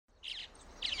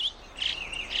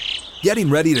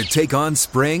Getting ready to take on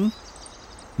spring?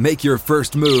 Make your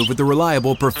first move with the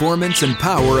reliable performance and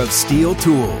power of Steel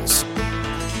tools.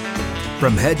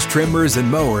 From hedge trimmers and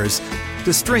mowers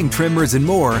to string trimmers and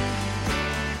more,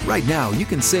 right now you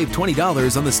can save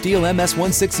 $20 on the Steel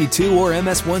MS-162 or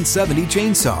MS-170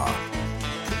 chainsaw.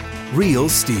 Real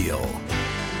Steel.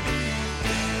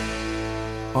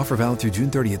 Offer valid through June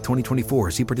 30th,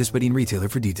 2024. See participating retailer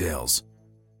for details.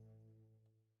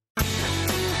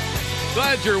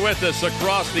 Glad you're with us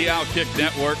across the Outkick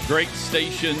Network. Great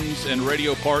stations and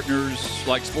radio partners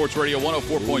like Sports Radio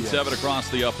 104.7 across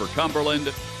the Upper Cumberland.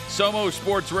 Somo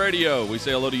Sports Radio. We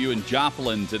say hello to you in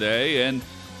Joplin today, and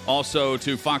also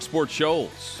to Fox Sports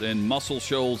Shoals in Muscle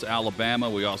Shoals, Alabama.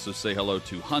 We also say hello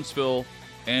to Huntsville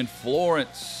and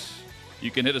Florence. You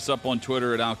can hit us up on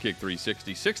Twitter at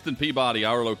Outkick360. 6th and Peabody,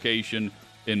 our location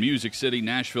in Music City,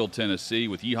 Nashville, Tennessee,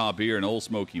 with Yeehaw Beer and Old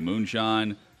Smoky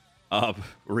Moonshine.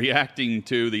 Reacting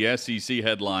to the SEC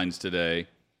headlines today.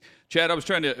 Chad, I was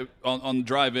trying to, on the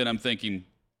drive in, I'm thinking,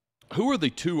 who are the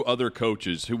two other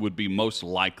coaches who would be most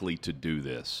likely to do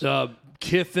this?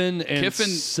 Kiffin and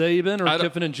Saban, or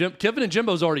Kiffin and Jim. Kiffin and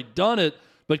Jimbo's already done it,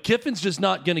 but Kiffin's just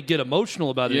not going to get emotional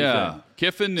about anything. Yeah,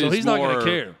 Kiffin is he's not going to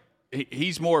care.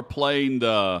 He's more playing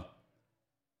the,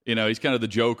 he's kind of the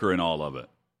joker in all of it.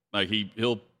 Like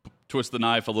he'll twist the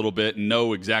knife a little bit and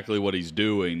know exactly what he's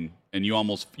doing, and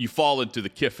you fall into the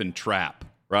Kiffin trap,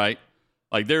 right?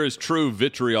 Like there is true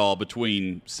vitriol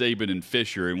between Saban and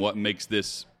Fisher, and what makes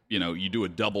this, you do a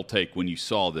double take when you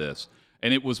saw this.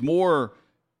 And it was more,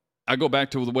 I go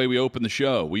back to the way we opened the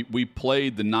show. We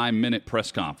played the 9-minute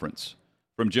press conference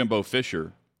from Jimbo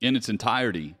Fisher in its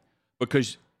entirety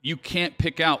because you can't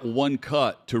pick out one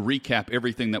cut to recap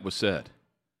everything that was said.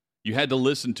 You had to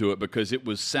listen to it because it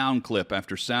was sound clip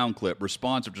after sound clip,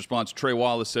 response after response. Trey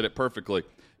Wallace said it perfectly.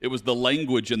 It was the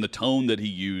language and the tone that he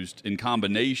used in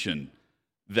combination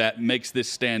that makes this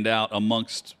stand out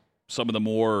amongst some of the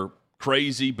more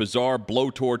crazy, bizarre,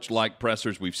 blowtorch-like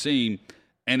pressers we've seen,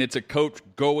 and it's a coach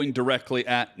going directly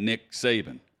at Nick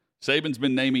Saban. Saban's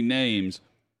been naming names,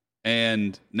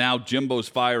 and now Jimbo's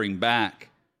firing back.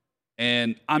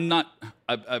 And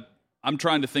I'm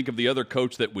trying to think of the other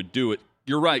coach that would do it.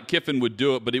 You're right, Kiffin would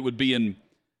do it, but it would be in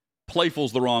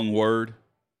playful's the wrong word.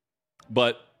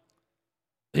 But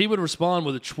he would respond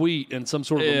with a tweet and some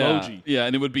sort of emoji. Yeah,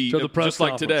 and it would be just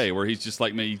like today, where he's just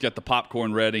like me. He's got the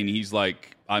popcorn ready, and he's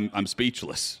like, "I'm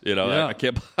speechless." Yeah.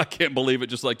 I can't believe it,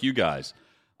 just like you guys.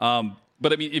 But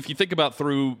I mean, if you think about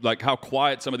through like how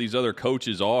quiet some of these other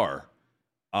coaches are,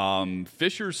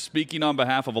 Fisher's speaking on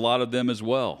behalf of a lot of them as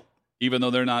well, even though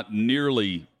they're not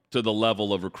nearly to the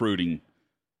level of recruiting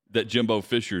that Jimbo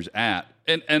Fisher's at.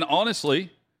 And honestly,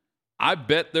 I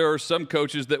bet there are some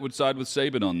coaches that would side with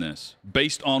Saban on this,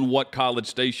 based on what College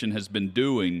Station has been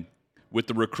doing with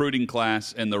the recruiting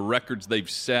class and the records they've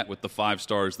set with the 5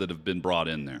 stars that have been brought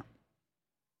in there.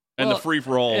 And the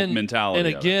free-for-all mentality.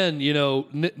 And again,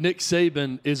 Nick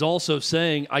Saban is also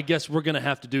saying, I guess we're going to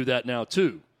have to do that now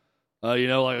too.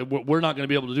 We're not going to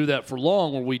be able to do that for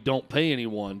long where we don't pay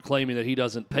anyone, claiming that he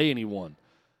doesn't pay anyone.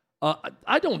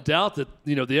 I don't doubt that,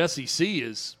 the SEC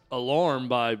is alarmed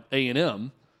by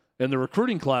A&M and the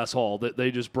recruiting class haul that they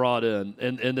just brought in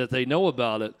and that they know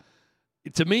about it.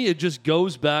 To me, it just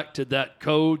goes back to that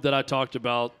code that I talked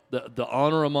about, the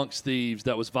honor amongst thieves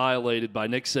that was violated by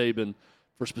Nick Saban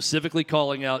for specifically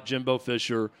calling out Jimbo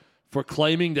Fisher, for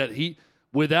claiming that he,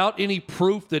 without any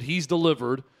proof that he's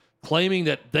delivered, claiming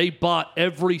that they bought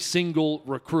every single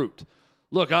recruit.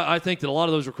 Look, I think that a lot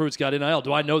of those recruits got NIL.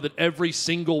 Do I know that every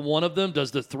single one of them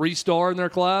does the 3-star in their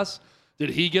class? Did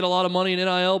he get a lot of money in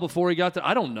NIL before he got there?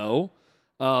 I don't know.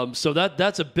 So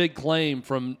that's a big claim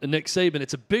from Nick Saban.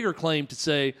 It's a bigger claim to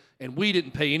say, and we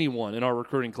didn't pay anyone in our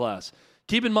recruiting class.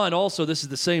 Keep in mind also, this is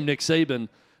the same Nick Saban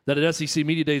that at SEC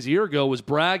Media Days a year ago was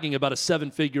bragging about a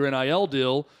 7-figure NIL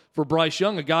deal for Bryce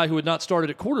Young, a guy who had not started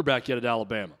at quarterback yet at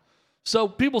Alabama. So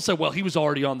people say, well, he was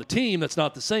already on the team. That's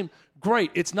not the same.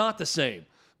 Great, it's not the same.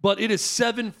 But it is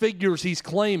 7 figures he's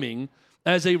claiming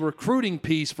as a recruiting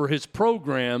piece for his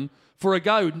program for a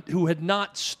guy who had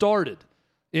not started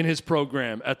in his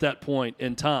program at that point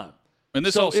in time. And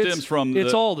this all stems from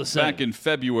all the same. Back in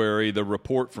February, the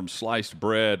report from Sliced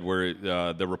Bread, where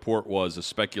the report was a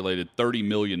speculated $30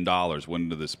 million went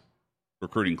into this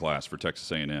recruiting class for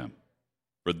Texas A&M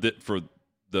for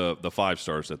the 5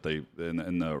 stars that they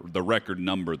and the record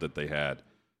number that they had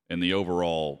in the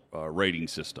overall rating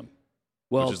system,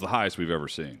 which is the highest we've ever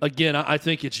seen. Again, I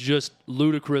think it's just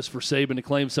ludicrous for Saban to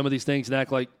claim some of these things and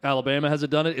act like Alabama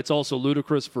hasn't done it. It's also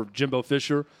ludicrous for Jimbo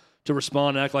Fisher to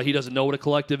respond and act like he doesn't know what a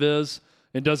collective is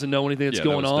and doesn't know anything that's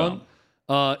going on.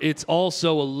 It's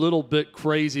also a little bit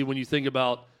crazy when you think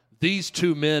about these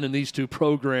two men and these two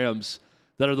programs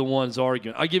that are the ones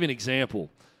arguing. I'll give you an example.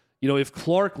 If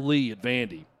Clark Lee at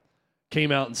Vandy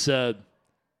came out and said,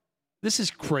 this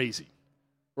is crazy,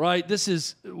 right?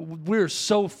 We're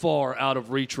so far out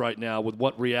of reach right now with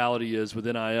what reality is with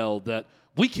NIL that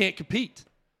we can't compete.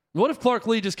 What if Clark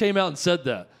Lee just came out and said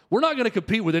that? We're not going to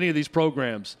compete with any of these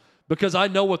programs because I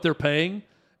know what they're paying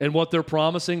and what they're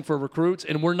promising for recruits,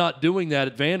 and we're not doing that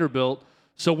at Vanderbilt,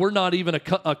 so we're not even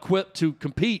equipped to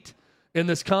compete in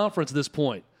this conference at this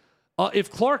point.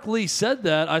 If Clark Lee said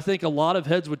that, I think a lot of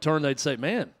heads would turn. They'd say,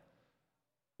 man,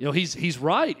 he's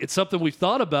right. It's something we've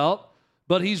thought about,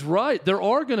 but he's right. There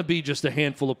are going to be just a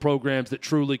handful of programs that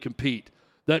truly compete,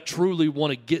 that truly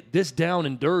want to get this down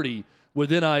and dirty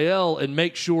with NIL and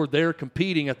make sure they're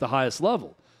competing at the highest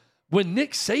level. When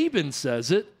Nick Saban says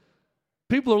it,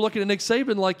 people are looking at Nick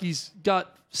Saban like he's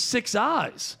got six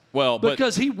eyes. Well,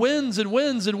 because he wins and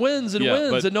wins and wins and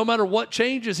wins, and no matter what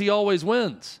changes, he always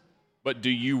wins. But do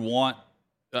you want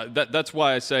that's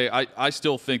why I say I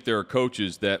still think there are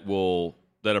coaches that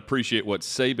appreciate what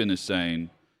Saban is saying,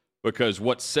 because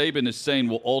what Saban is saying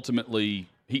will ultimately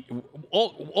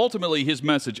his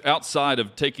message outside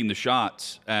of taking the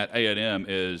shots at A&M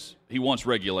is he wants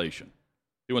regulation.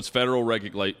 He wants federal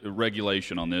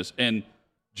regulation on this. And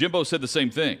Jimbo said the same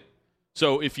thing.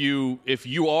 So if you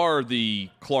are the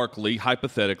Clark Lee,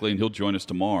 hypothetically, and he'll join us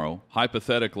tomorrow,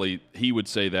 hypothetically he would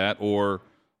say that, or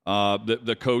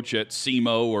the coach at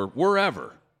SEMO or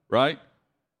wherever, right?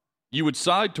 You would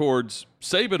side towards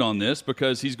Saban on this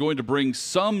because he's going to bring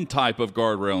some type of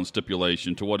guardrail and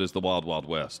stipulation to what is the Wild Wild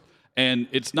West. And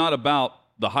it's not about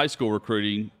the high school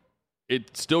recruiting.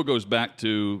 It still goes back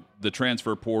to the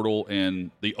transfer portal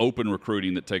and the open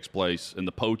recruiting that takes place and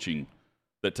the poaching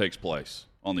that takes place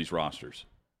on these rosters.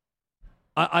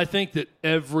 I think that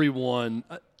everyone...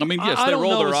 I mean, yes, they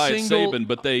roll their eye at Saban,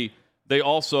 but they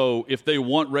also, if they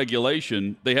want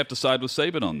regulation, they have to side with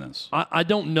Saban on this. I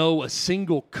don't know a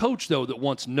single coach, though, that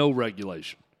wants no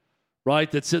regulation, right?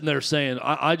 That's sitting there saying,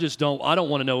 I don't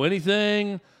want to know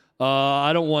anything.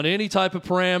 I don't want any type of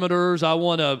parameters. I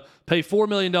want to pay $4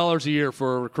 million a year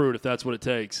for a recruit if that's what it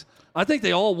takes. I think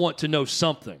they all want to know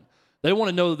something. They want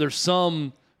to know that there's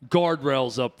some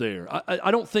guardrails up there.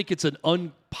 I don't think it's an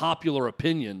unpopular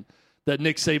opinion that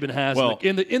Nick Saban has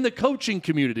in the coaching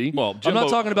community. Well, Jimbo, I'm not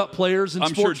talking about players and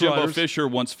sports sure Jimbo writers. Fisher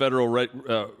wants federal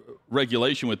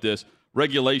regulation with this.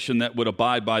 Regulation that would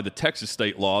abide by the Texas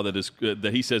state law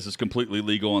that he says is completely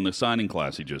legal on the signing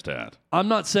class he just had. I'm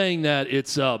not saying that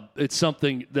it's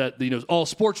something that all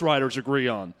sports writers agree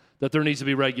on, that there needs to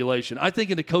be regulation. I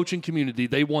think in the coaching community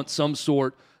they want some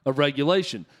sort of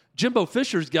regulation. Jimbo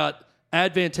Fisher's got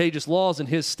advantageous laws in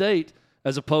his state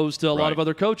as opposed to a lot of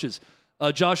other coaches.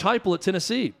 Josh Heupel at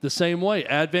Tennessee, the same way,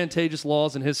 advantageous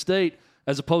laws in his state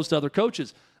as opposed to other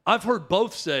coaches. I've heard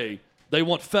both say they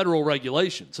want federal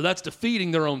regulation, so that's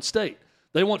defeating their own state.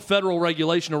 They want federal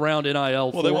regulation around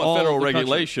NIL. Well, they want federal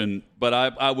regulation, but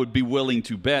I would be willing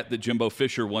to bet that Jimbo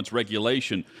Fisher wants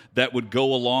regulation that would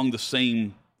go along the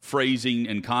same phrasing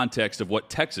and context of what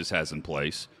Texas has in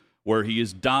place, where he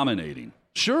is dominating.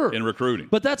 Sure. In recruiting.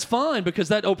 But that's fine because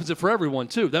that opens it for everyone,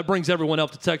 too. That brings everyone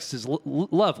up to Texas's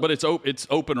level. But it's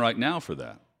open right now for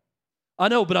that. I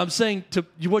know, but I'm saying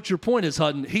what your point is,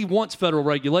 Hutton, he wants federal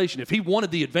regulation. If he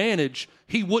wanted the advantage,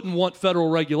 he wouldn't want federal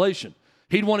regulation.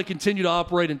 He'd want to continue to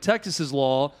operate in Texas's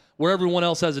law where everyone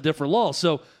else has a different law.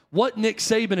 So what Nick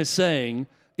Saban is saying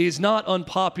is not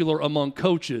unpopular among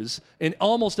coaches, and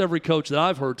almost every coach that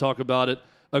I've heard talk about it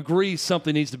agrees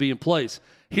something needs to be in place.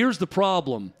 Here's the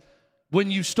problem. When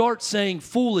you start saying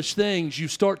foolish things, you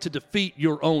start to defeat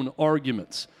your own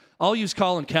arguments. I'll use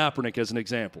Colin Kaepernick as an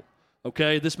example.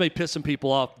 Okay, this may piss some people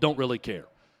off. Don't really care.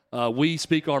 We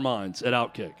speak our minds at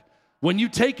Outkick. When you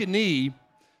take a knee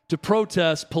to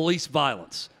protest police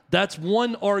violence, that's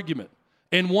one argument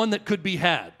and one that could be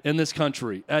had in this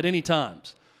country at any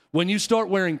times. When you start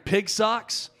wearing pig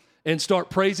socks and start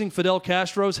praising Fidel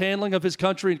Castro's handling of his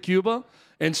country in Cuba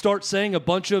and start saying a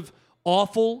bunch of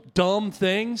awful, dumb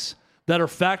things that are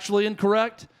factually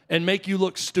incorrect and make you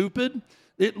look stupid,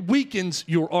 it weakens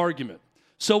your argument.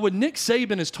 So when Nick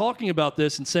Saban is talking about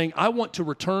this and saying, I want to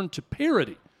return to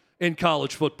parity in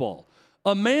college football,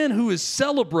 a man who is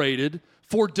celebrated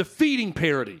for defeating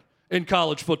parity in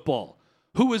college football,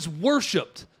 who is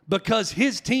worshiped because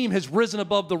his team has risen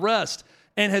above the rest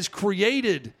and has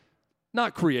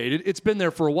it's been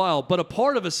there for a while, but a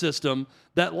part of a system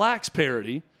that lacks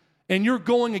parity, and you're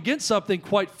going against something,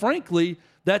 quite frankly,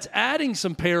 that's adding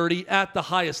some parity at the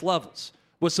highest levels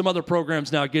with some other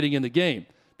programs now getting in the game.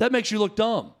 That makes you look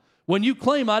dumb. When you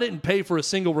claim I didn't pay for a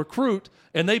single recruit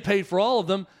and they paid for all of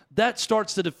them, that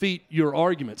starts to defeat your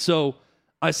argument. So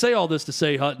I say all this to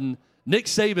say, Hutton, Nick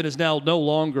Saban is now no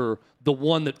longer the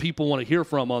one that people want to hear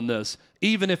from on this,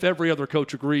 even if every other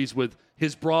coach agrees with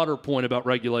his broader point about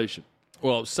regulation.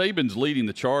 Well, Saban's leading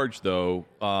the charge, though,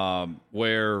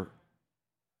 where,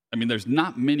 I mean, there's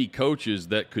not many coaches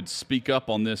that could speak up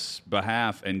on this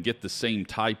behalf and get the same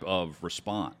type of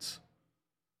response.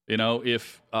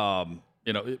 If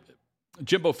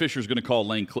Jimbo Fisher's going to call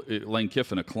Lane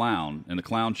Kiffin a clown in the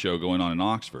clown show going on in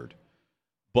Oxford,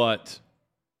 but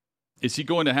is he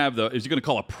going to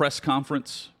call a press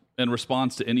conference in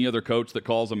response to any other coach that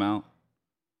calls him out?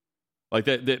 Like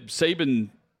that Saban,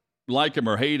 like him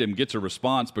or hate him, gets a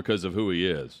response because of who he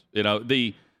is.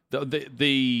 The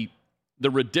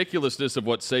ridiculousness of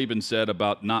what Saban said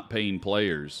about not paying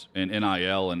players and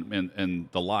NIL and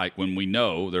the like, when we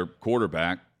know their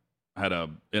quarterback had a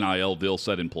NIL deal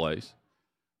set in place.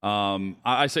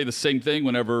 I say the same thing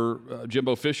whenever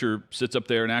Jimbo Fisher sits up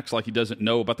there and acts like he doesn't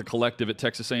know about the collective at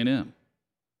Texas A&M.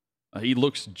 He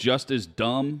looks just as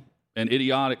dumb and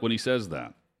idiotic when he says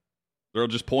that. They're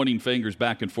just pointing fingers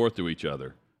back and forth to each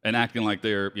other and acting like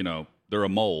they're a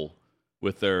mole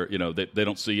with their, they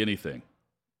don't see anything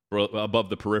above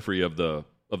the periphery of the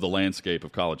landscape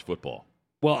of college football.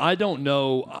 Well, I don't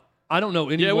know anyone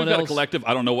else. Yeah, we've got a collective.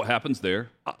 I don't know what happens there.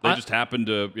 They just happen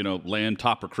to, land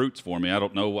top recruits for me. I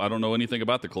don't know anything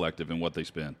about the collective and what they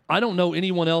spend. I don't know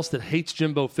anyone else that hates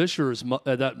Jimbo Fisher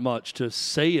that much to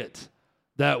say it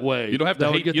that way. You don't have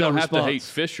to hate. You don't have to hate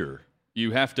Fisher.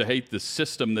 You have to hate the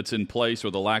system that's in place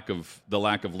or the lack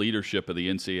of leadership at the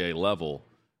NCAA level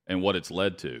and what it's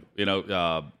led to.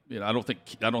 I don't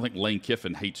think Lane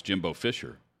Kiffin hates Jimbo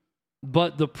Fisher.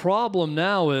 But the problem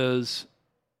now is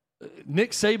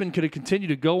Nick Saban could have continued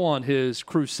to go on his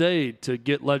crusade to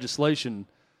get legislation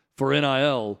for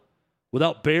NIL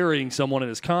without burying someone in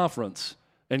his conference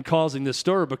and causing this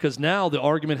stir, because now the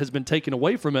argument has been taken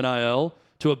away from NIL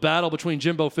to a battle between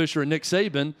Jimbo Fisher and Nick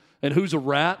Saban, and who's a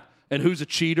rat and who's a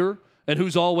cheater and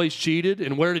who's always cheated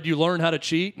and where did you learn how to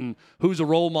cheat and who's a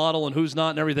role model and who's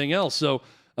not and everything else. So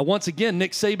once again,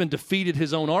 Nick Saban defeated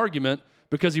his own argument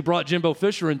because he brought Jimbo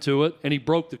Fisher into it and he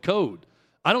broke the code.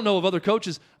 I don't know of other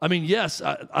coaches. I mean, yes,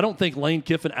 I don't think Lane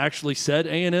Kiffin actually said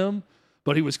A&M,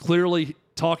 but he was clearly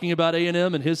talking about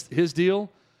A&M and his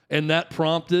deal, and that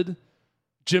prompted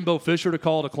Jimbo Fisher to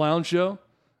call it a clown show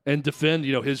and defend,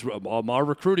 our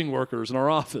recruiting workers in our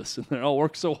office, and they all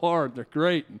work so hard. They're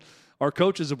great. And our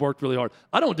coaches have worked really hard.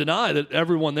 I don't deny that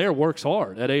everyone there works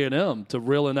hard at A&M to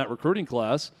reel in that recruiting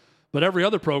class, but every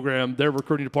other program, their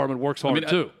recruiting department works hard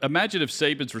too. Imagine if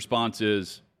Saban's response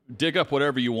is, dig up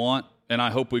whatever you want, and I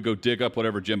hope we go dig up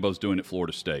whatever Jimbo's doing at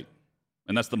Florida State.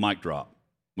 And that's the mic drop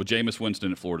with Jameis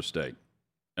Winston at Florida State.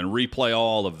 And replay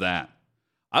all of that.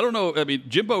 I don't know. I mean,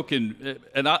 Jimbo can,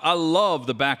 and I love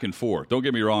the back and forth. Don't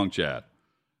get me wrong, Chad.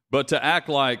 But to act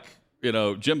like,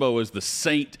 Jimbo is the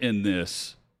saint in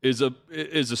this is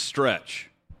a stretch.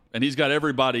 And he's got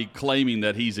everybody claiming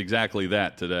that he's exactly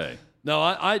that today. No,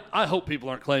 I hope people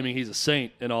aren't claiming he's a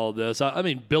saint in all of this. I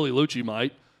mean, Billy Lucci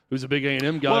might, who's a big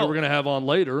A&M guy we're going to have on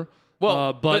later.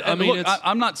 Well, but I mean, look,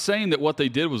 I'm not saying that what they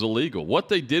did was illegal. What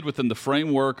they did within the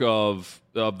framework of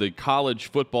the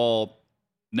college football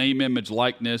name, image,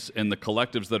 likeness, and the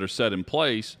collectives that are set in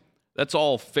place, that's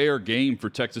all fair game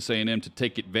for Texas A&M to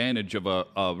take advantage of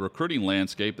a recruiting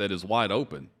landscape that is wide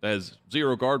open, that has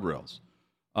zero guardrails.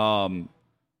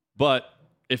 But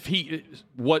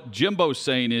what Jimbo's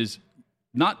saying is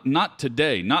not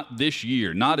today, not this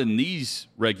year, not in these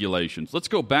regulations. Let's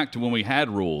go back to when we had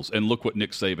rules and look what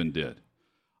Nick Saban did.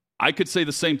 I could say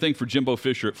the same thing for Jimbo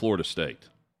Fisher at Florida State.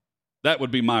 That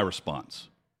would be my response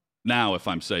now if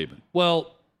I'm Saban.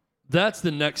 Well, that's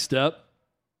the next step.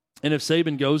 And if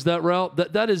Saban goes that route,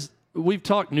 that is, we've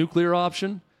talked nuclear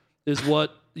option is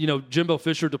what, Jimbo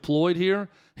Fisher deployed here.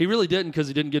 He really didn't, because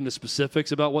he didn't get into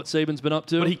specifics about what Saban's been up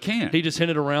to. But he can't. He just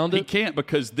hinted around it. He can't,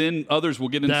 because then others will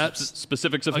get into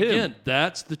specifics of him. Again,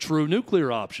 that's the true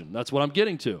nuclear option. That's what I'm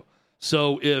getting to.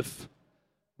 So if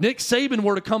Nick Saban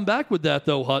were to come back with that,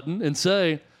 though, Hutton, and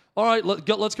say, all right,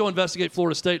 let's go investigate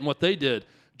Florida State and what they did,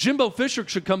 Jimbo Fisher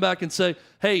should come back and say,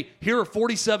 hey, here are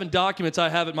 47 documents I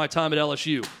have at my time at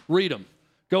LSU. Read them.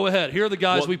 Go ahead. Here are the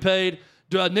guys we paid.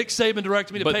 Nick Saban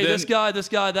directed me to pay this guy,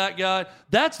 that guy.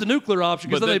 That's the nuclear option,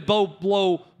 because then they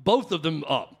blow both of them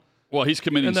up. Well, he's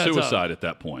committing suicide at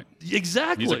that point.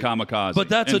 Exactly. He's a kamikaze. But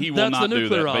that's the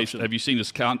nuclear option. Have you seen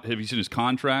his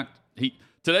contract?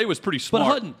 Today was pretty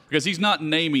smart, Hutton, because he's not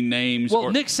naming names. Well,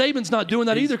 Nick Saban's not doing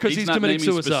that either, because he's committing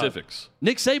suicide. Specifics.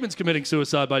 Nick Saban's committing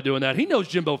suicide by doing that. He knows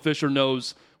Jimbo Fisher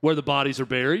knows where the bodies are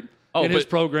buried. in his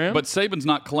program. But Saban's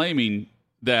not claiming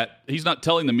that – he's not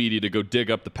telling the media to go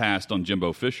dig up the past on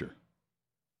Jimbo Fisher.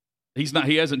 He's not.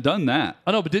 He hasn't done that.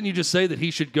 I know, but didn't you just say that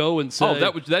he should go and say?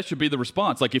 Oh, that should be the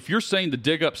response. Like if you're saying to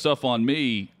dig up stuff on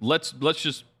me, let's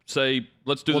just say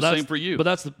let's do the same for you.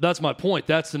 But that's my point.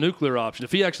 That's the nuclear option.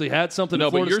 If he actually had something, no, at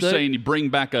Florida but you're State, saying you bring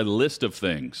back a list of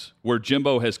things where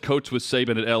Jimbo has coached with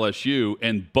Saban at LSU,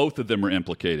 and both of them are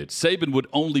implicated. Saban would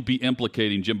only be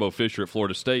implicating Jimbo Fisher at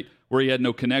Florida State, where he had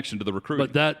no connection to the recruiting.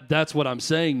 But that's what I'm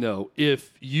saying, though.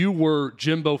 If you were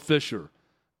Jimbo Fisher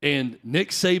and Nick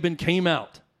Saban came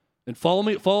out and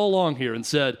follow along here and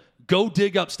said, go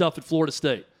dig up stuff at Florida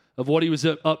State of what he was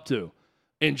up to.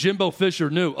 And Jimbo Fisher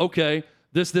knew, okay,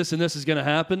 this, and this is going to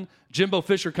happen. Jimbo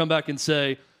Fisher come back and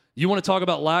say, you want to talk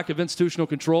about lack of institutional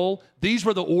control? These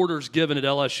were the orders given at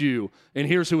LSU, and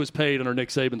here's who was paid under Nick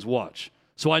Saban's watch.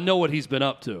 So I know what he's been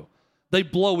up to. They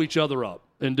blow each other up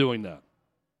in doing that.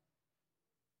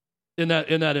 In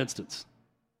that instance.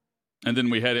 And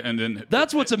then we had it, and then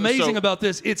that's what's amazing about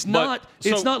this. Let's go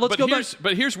back.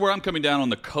 But here's where I'm coming down on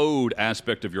the code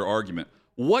aspect of your argument.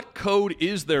 What code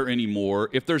is there anymore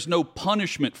if there's no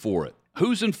punishment for it?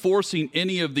 Who's enforcing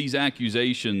any of these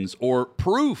accusations or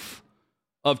proof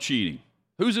of cheating?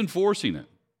 Who's enforcing it?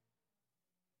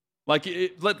 Like,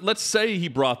 let's say he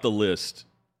brought the list.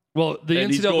 Well, the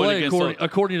NCAA,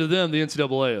 according to them, the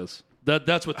NCAA is.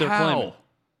 That's what they're claiming.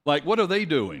 Like, what are they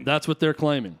doing? That's what they're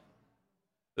claiming.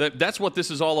 That's what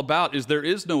this is all about, is there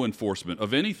is no enforcement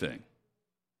of anything.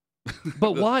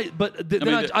 But why? But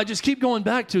I just keep going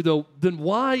back to, though, then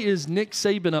why is Nick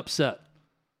Saban upset?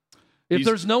 If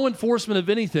there's no enforcement of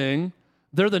anything,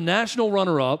 they're the national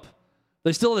runner-up.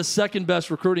 They still have the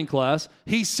second-best recruiting class.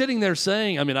 He's sitting there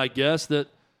saying, I guess that,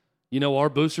 our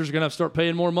boosters are going to have to start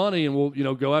paying more money and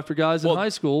we'll, go after guys in high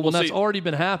school. Well, that's already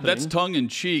been happening. That's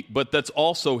tongue-in-cheek, but that's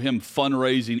also him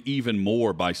fundraising even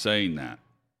more by saying that.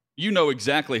 You know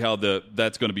exactly how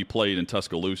that's going to be played in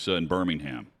Tuscaloosa and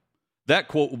Birmingham. That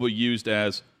quote will be used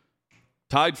as,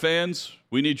 Tide fans,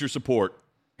 we need your support.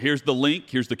 Here's the link.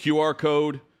 Here's the QR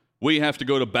code. We have to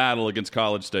go to battle against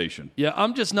College Station. Yeah,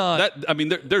 I'm just not.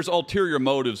 There's ulterior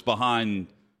motives behind,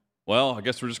 well, I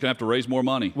guess we're just going to have to raise more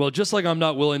money. Well, just like I'm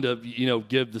not willing to,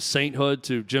 give the sainthood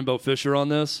to Jimbo Fisher on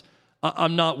this,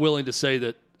 I'm not willing to say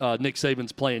that Nick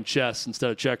Saban's playing chess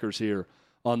instead of checkers here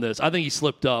on this. I think he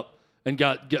slipped up and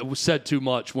said too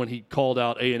much when he called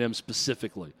out A&M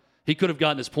specifically. He could have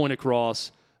gotten his point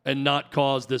across and not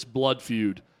caused this blood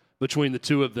feud between the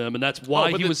two of them, and that's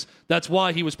why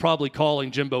he was probably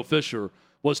calling Jimbo Fisher,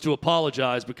 was to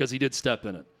apologize because he did step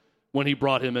in it when he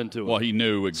brought him into it. Well, he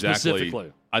knew exactly.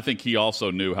 Specifically. I think he also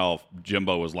knew how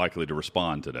Jimbo was likely to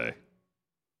respond today.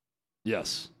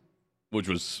 Yes. Which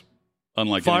was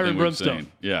unlike fire anything and we've brimstone.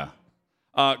 seen. Yeah.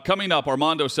 Coming up,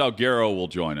 Armando Salguero will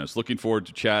join us. Looking forward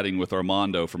to chatting with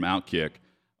Armando from Outkick.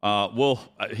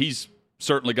 He's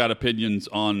certainly got opinions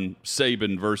on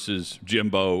Saban versus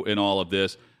Jimbo in all of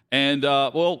this. And,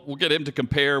 we'll get him to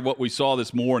compare what we saw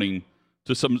this morning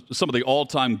to some of the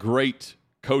all-time great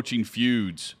coaching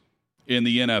feuds in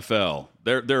the NFL.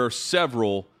 There are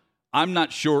several. I'm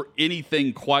not sure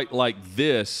anything quite like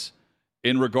this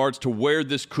in regards to where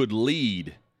this could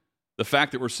lead. The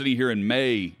fact that we're sitting here in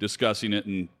May discussing it,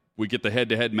 and we get the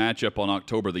head-to-head matchup on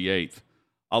October the 8th.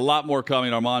 A lot more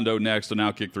coming. Armando next on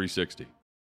Outkick 360.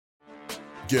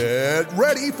 Get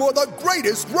ready for the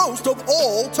greatest roast of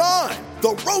all time,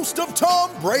 the Roast of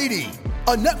Tom Brady,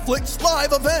 a Netflix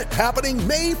live event happening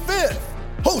May 5th.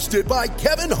 Hosted by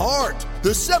Kevin Hart, the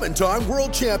 7-time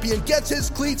world champion gets his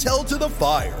cleats held to the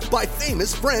fire by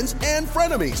famous friends and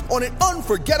frenemies on an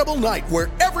unforgettable night where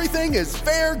everything is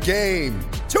fair game.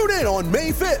 Tune in on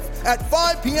May 5th at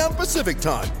 5 p.m. Pacific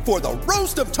time for the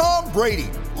Roast of Tom Brady,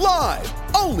 live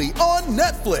only on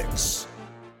Netflix.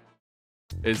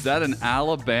 Is that an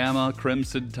Alabama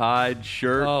Crimson Tide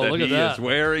shirt that he is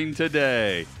wearing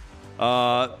today?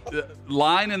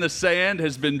 Line in the sand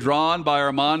has been drawn by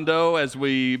Armando as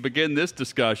we begin this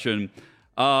discussion.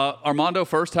 Armando,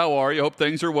 first, how are you? Hope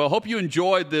things are well. Hope you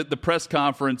enjoyed the press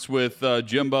conference with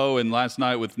Jimbo and last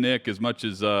night with Nick as much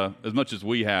as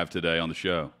we have today on the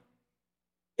show.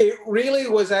 It really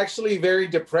was actually very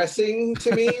depressing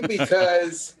to me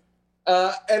because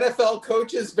NFL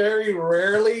coaches very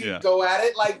rarely go at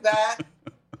it like that,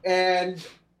 and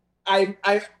I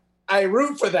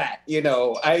root for that.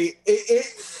 The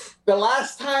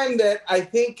last time that I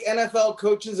think NFL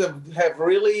coaches have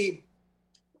really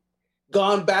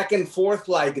gone back and forth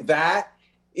like that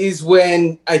is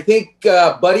when I think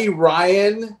Buddy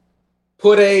Ryan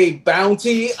put a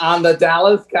bounty on the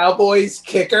Dallas Cowboys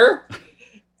kicker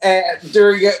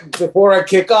before a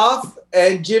kickoff.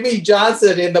 And Jimmy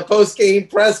Johnson in the post-game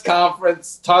press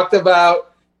conference talked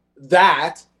about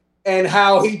that and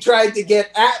how he tried to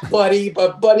get at Buddy,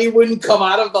 but Buddy wouldn't come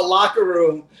out of the locker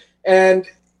room. And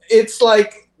it's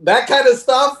like that kind of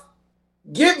stuff.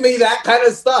 Give me that kind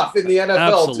of stuff in the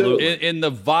NFL, Absolutely. too. In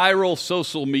the viral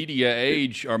social media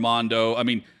age, Armando, I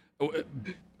mean,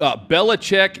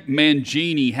 Belichick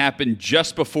Mangini happened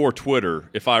just before Twitter,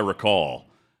 if I recall.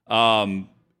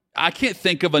 I can't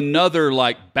think of another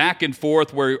like back and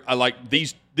forth where like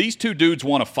these two dudes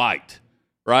want to fight,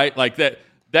 right? Like that.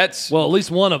 That's well, at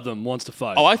least one of them wants to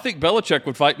fight. Oh, I think Belichick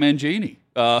would fight Mangini.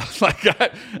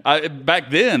 Back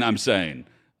then, I'm saying.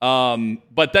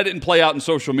 But that didn't play out in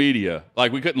social media.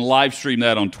 Like we couldn't live stream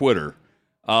that on Twitter.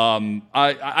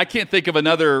 I can't think of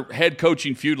another head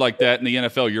coaching feud like that in the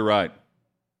NFL. You're right.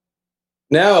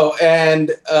 No,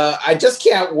 and I just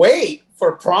can't wait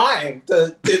for Prime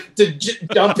to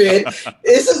jump in.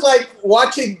 This is like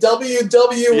watching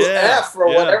WWF or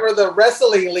whatever the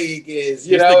wrestling league is.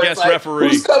 You know, the guest referee.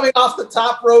 Who's coming off the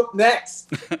top rope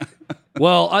next?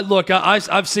 Well,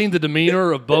 I've seen the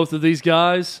demeanor of both of these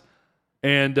guys,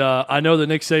 and I know that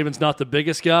Nick Saban's not the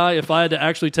biggest guy. If I had to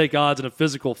actually take odds in a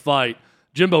physical fight,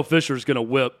 Jimbo Fisher is going to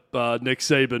whip Nick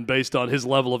Saban based on his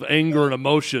level of anger and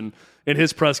emotion in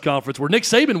his press conference, where Nick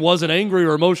Saban wasn't angry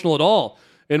or emotional at all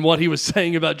in what he was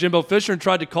saying about Jimbo Fisher and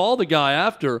tried to call the guy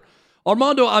after.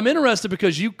 Armando, I'm interested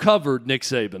because you covered Nick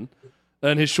Saban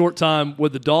and his short time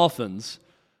with the Dolphins.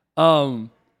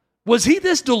 Was he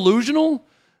this delusional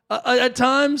at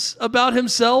times about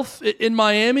himself in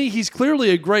Miami? He's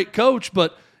clearly a great coach,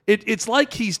 but it's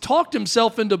like he's talked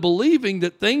himself into believing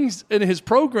that things in his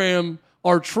program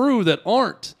are true that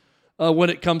aren't when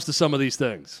it comes to some of these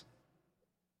things.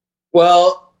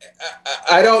 Well,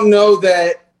 I don't know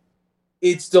that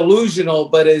it's delusional,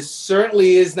 but it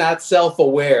certainly is not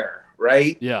self-aware,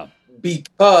 right? Yeah.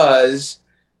 Because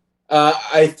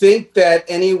I think that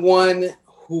anyone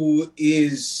who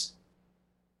is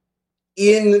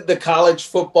in the college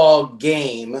football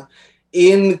game,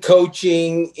 in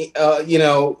coaching,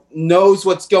 knows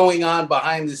what's going on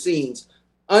behind the scenes,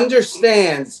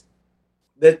 understands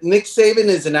that Nick Saban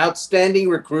is an outstanding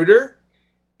recruiter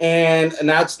and an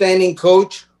outstanding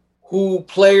coach who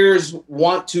players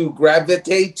want to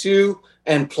gravitate to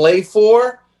and play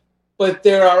for. But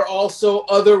there are also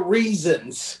other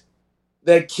reasons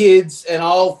that kids and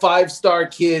all five-star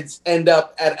kids end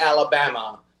up at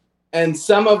Alabama. And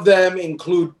some of them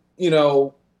include,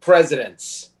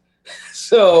 presidents.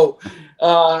 So,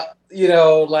 and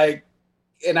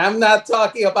I'm not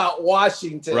talking about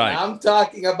Washington. Right. I'm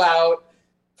talking about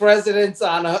presidents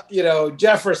on,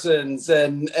 Jefferson's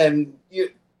and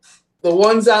the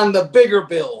ones on the bigger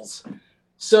bills.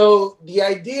 So the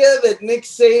idea that Nick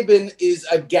Saban is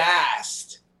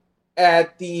aghast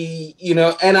at the,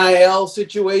 NIL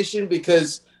situation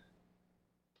because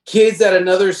kids at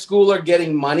another school are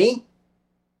getting money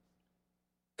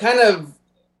kind of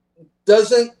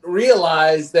doesn't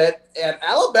realize that at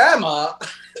Alabama,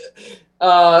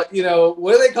 what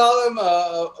do they call them?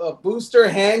 A booster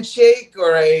handshake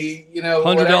or a,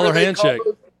 $100 handshake.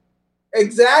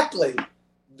 Exactly.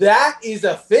 That is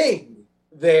a thing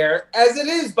there, as it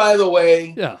is, by the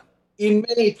way, in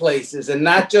many places, and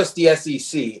not just the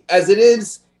SEC, as it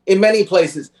is in many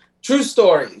places. True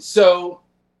story. So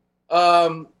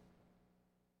on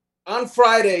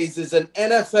Fridays is an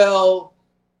NFL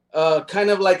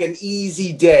kind of like an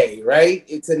easy day, right?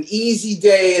 It's an easy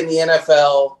day in the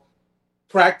NFL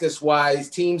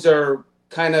practice-wise. Teams are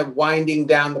kind of winding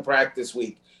down the practice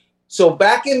week. So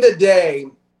back in the day,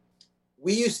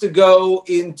 we used to go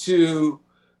into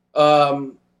the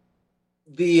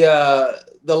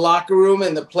locker room,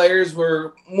 and the players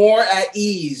were more at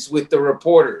ease with the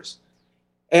reporters.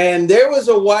 And there was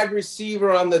a wide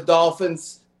receiver on the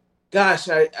Dolphins. Gosh,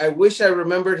 I wish I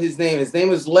remembered his name. His name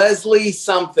was Leslie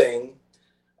something.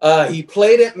 He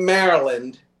played at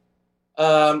Maryland.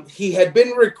 He had been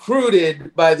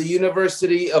recruited by the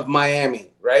University of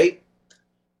Miami, right?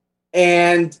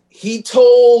 And he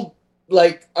told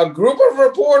like a group of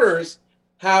reporters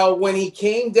how when he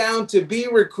came down to be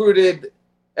recruited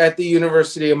at the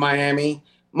University of Miami,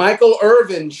 Michael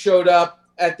Irvin showed up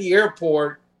at the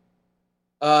airport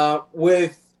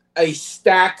with a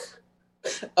stack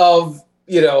of,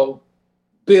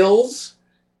 bills,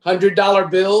 $100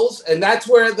 bills. And that's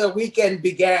where the weekend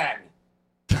began,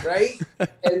 right?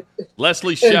 And,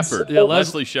 Leslie Shepard. So,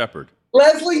 Leslie Shepard.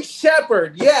 Leslie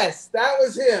Shepard. Yes, that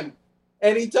was him.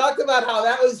 And he talked about how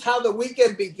that was how the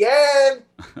weekend began.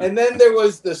 And then there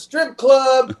was the strip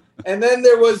club. And then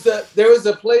there was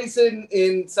a place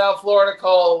in South Florida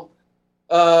called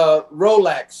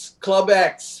Rolex, Club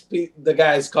X, the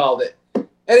guys called it.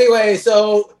 Anyway,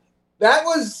 so that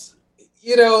was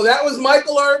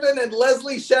Michael Irvin and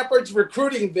Leslie Shepard's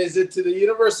recruiting visit to the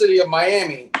University of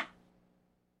Miami.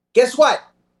 Guess what?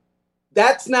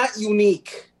 That's not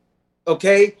unique,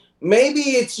 okay? Maybe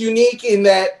it's unique in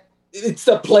that it's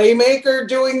the playmaker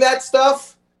doing that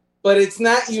stuff, but it's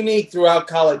not unique throughout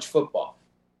college football.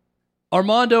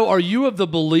 Armando, are you of the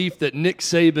belief that Nick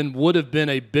Saban would have been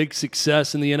a big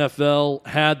success in the NFL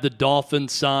had the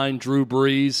Dolphins signed Drew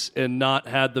Brees and not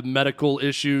had the medical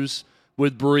issues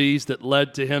with Brees that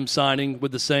led to him signing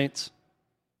with the Saints?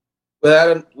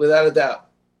 Without a doubt.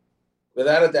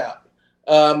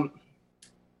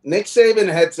 Nick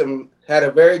Saban had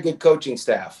a very good coaching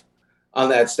staff on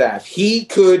that staff. He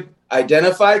could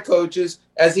identify coaches,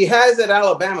 as he has at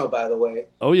Alabama, by the way.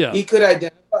 Oh, yeah. He could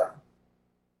identify.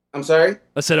 I'm sorry?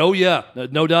 I said, oh, yeah.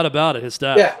 No doubt about it, his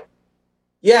staff. Yeah.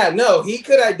 Yeah, no, he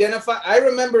could identify. I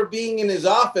remember being in his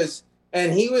office,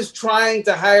 and he was trying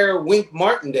to hire Wink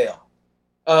Martindale.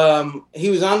 He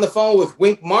was on the phone with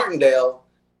Wink Martindale.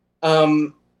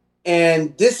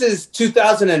 And this is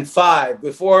 2005,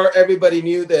 before everybody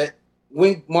knew that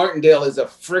Wink Martindale is a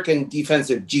freaking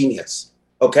defensive genius.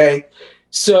 Okay?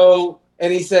 So,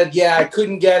 and he said, yeah, I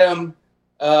couldn't get him.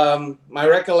 My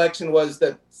recollection was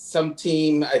that some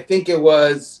team, I think it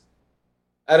was,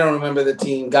 I don't remember the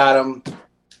team, got him,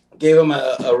 gave him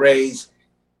a raise.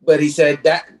 But he said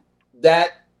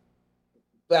that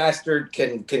bastard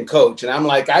can coach. And I'm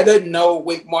like, I didn't know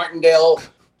Wink Martindale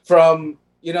from,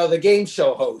 the game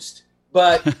show host.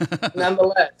 But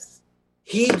nonetheless,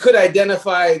 he could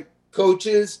identify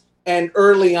coaches and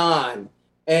early on.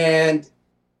 And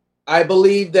I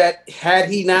believe that had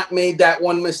he not made that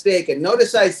one mistake, and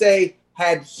notice I say,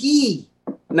 had he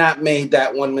not made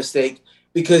that one mistake,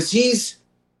 because he's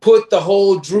put the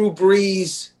whole Drew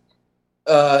Brees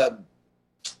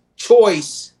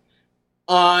choice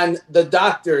on the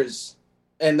doctors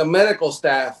and the medical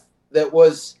staff that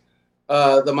was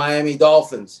the Miami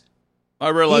Dolphins. I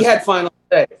realize he had final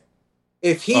say.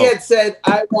 If he had said,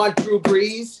 I want Drew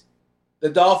Brees, the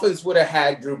Dolphins would have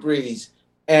had Drew Brees,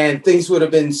 and things would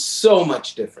have been so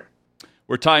much different.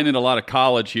 We're tying in a lot of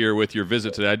college here with your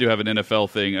visit today. I do have an NFL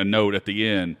thing, a note at the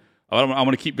end. I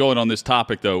want to keep going on this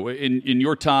topic, though. In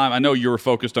your time, I know you were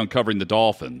focused on covering the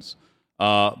Dolphins,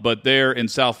 but there in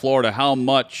South Florida, how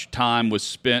much time was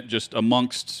spent just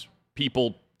amongst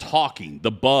people talking,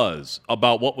 the buzz,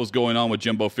 about what was going on with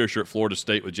Jimbo Fisher at Florida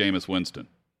State with Jameis Winston?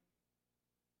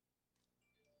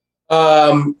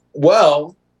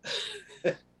 Well,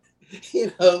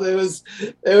 there was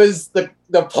the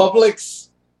Publix.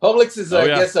 Publix is, I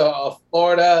guess, a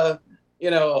Florida,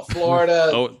 a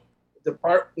Florida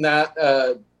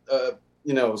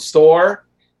store,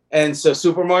 and so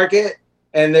supermarket,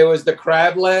 and there was the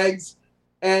crab legs,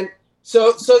 and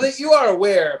so that you are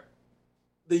aware,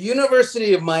 the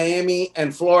University of Miami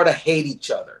and Florida hate each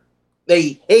other.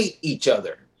 They hate each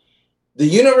other. The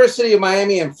University of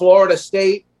Miami and Florida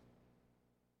State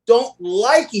don't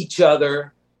like each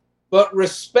other, but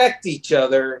respect each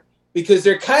other, because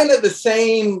they're kind of the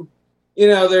same,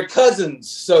 they're cousins,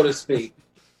 so to speak.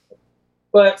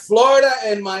 But Florida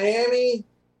and Miami,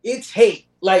 it's hate.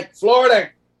 Like Florida,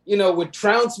 would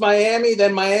trounce Miami,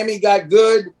 then Miami got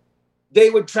good. They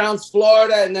would trounce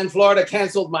Florida, and then Florida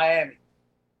canceled Miami.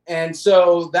 And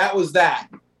so that was that.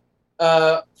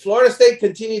 Florida State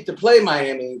continued to play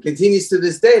Miami, and continues to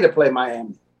this day to play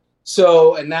Miami.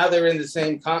 So, and now they're in the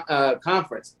same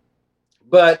conference.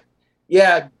 But,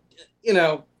 yeah,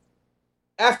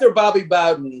 after Bobby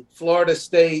Bowden, Florida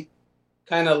State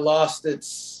kind of lost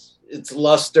its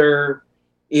luster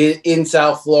in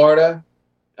South Florida.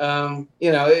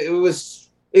 It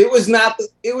was not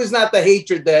the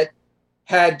hatred that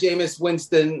had Jameis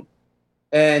Winston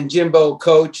and Jimbo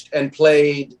coached and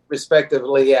played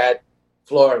respectively at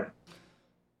Florida.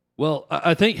 Well,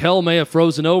 I think hell may have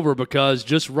frozen over, because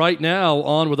just right now,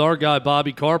 on with our guy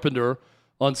Bobby Carpenter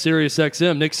on Sirius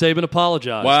XM, Nick Saban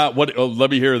apologized. Wow!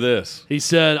 Let me hear this. He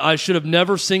said, "I should have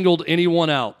never singled anyone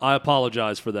out. I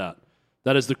apologize for that."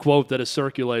 That is the quote that is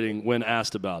circulating when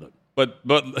asked about it. But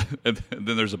and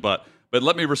then there's a but. But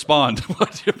let me respond to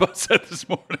what you both said this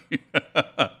morning.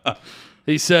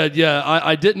 He said, "Yeah,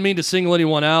 I didn't mean to single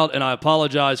anyone out, and I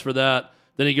apologize for that."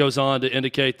 Then he goes on to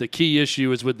indicate the key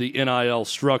issue is with the NIL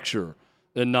structure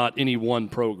and not any one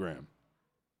program.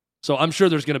 So I'm sure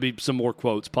there's going to be some more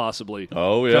quotes possibly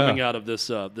coming out of this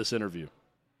interview.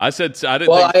 I said I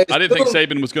didn't think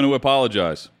Saban was going to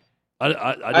apologize. I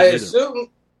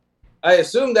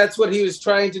assume that's what he was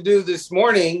trying to do this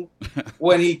morning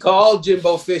when he called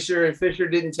Jimbo Fisher and Fisher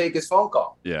didn't take his phone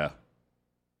call. Yeah.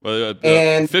 Well,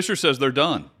 and Fisher says they're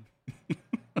done.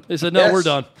 They said, no, we're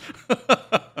done.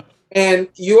 And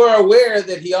you are aware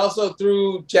that he also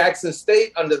threw Jackson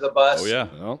State under the bus. Oh,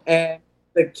 yeah. And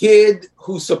the kid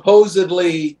who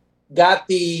supposedly got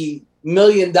the $1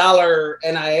 million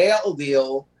NIL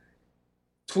deal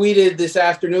tweeted this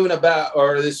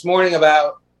morning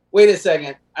about, wait a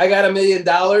second, I got $1 million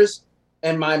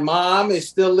and my mom is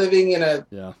still living in a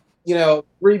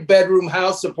 3-bedroom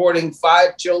house supporting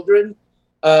 5 children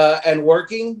and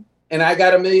working, and I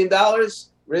got $1 million?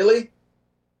 Really?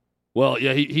 Well,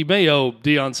 yeah, he may owe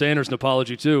Deion Sanders an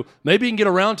apology too. Maybe he can get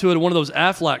around to it in one of those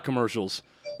Aflac commercials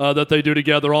that they do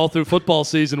together all through football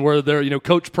season, where they're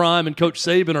Coach Prime and Coach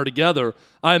Saban are together.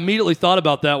 I immediately thought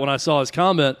about that when I saw his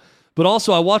comment. But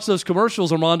also, I watched those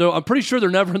commercials, Armando. I'm pretty sure they're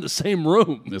never in the same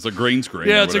room. It's a green screen.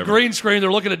 Yeah, it's a green screen.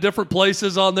 They're looking at different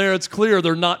places on there. It's clear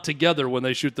they're not together when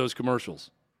they shoot those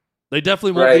commercials. They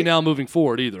definitely won't be now moving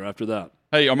forward either after that.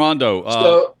 Hey,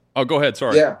 Armando. Go ahead.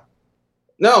 Sorry. Yeah.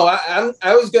 No,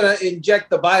 I was going to inject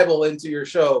the Bible into your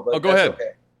show, but go ahead.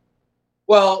 Okay.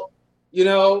 Well,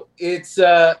 it's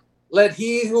let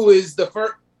he who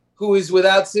is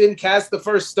without sin cast the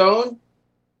first stone.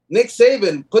 Nick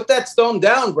Saban, put that stone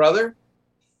down, brother.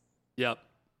 Yep.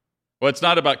 Well, it's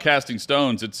not about casting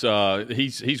stones. It's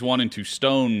he's wanting to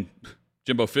stone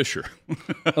Jimbo Fisher.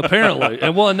 Apparently.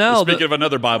 And now speaking of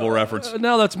another Bible reference.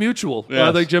 Now that's mutual. Yes.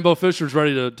 I think Jimbo Fisher's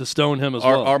ready to stone him as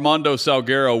well. Armando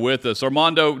Salguero with us.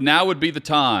 Armando, now would be the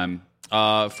time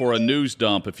for a news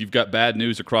dump if you've got bad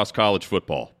news across college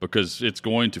football, because it's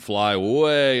going to fly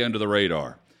way under the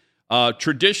radar.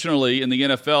 Traditionally in the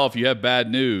NFL, if you have bad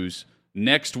news,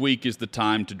 next week is the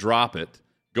time to drop it,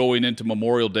 going into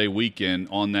Memorial Day weekend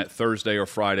on that Thursday or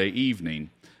Friday evening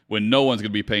when no one's going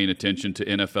to be paying attention to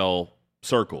NFL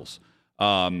circles.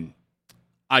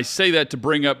 I say that to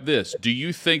bring up this. Do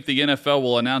you think the NFL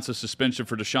will announce a suspension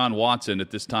for Deshaun Watson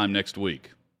at this time next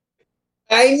week?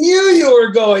 I knew you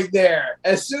were going there.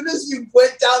 As soon as you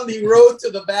went down the road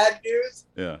to the bad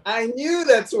news, I knew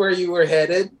that's where you were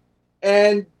headed.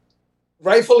 And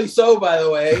rightfully so, by the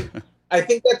way. I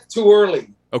think that's too early.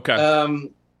 Okay.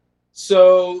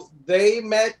 So they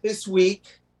met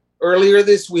earlier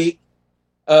this week.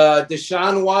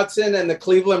 Deshaun Watson and the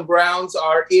Cleveland Browns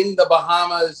are in the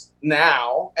Bahamas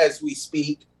now as we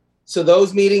speak. So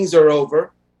those meetings are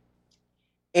over.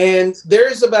 And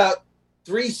there's about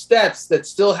 3 steps that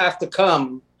still have to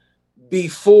come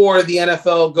before the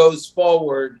NFL goes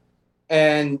forward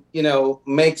and,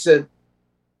 makes an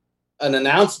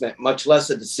announcement, much less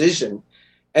a decision.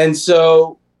 And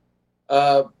so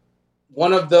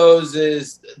one of those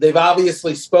is they've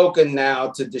obviously spoken now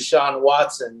to Deshaun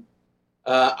Watson.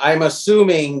 I'm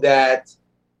assuming that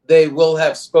they will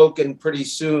have spoken pretty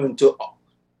soon to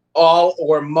all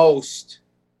or most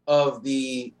of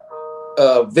the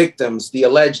victims, the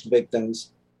alleged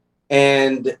victims.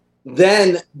 And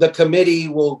then the committee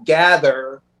will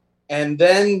gather, and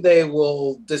then they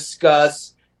will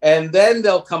discuss, and then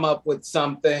they'll come up with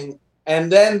something,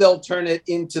 and then they'll turn it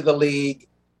into the league,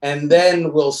 and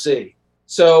then we'll see.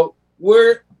 So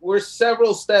we're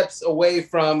several steps away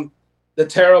from the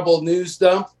terrible news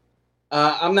dump.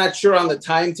 I'm not sure on the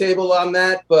timetable on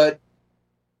that, but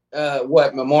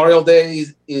Memorial Day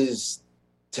is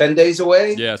 10 days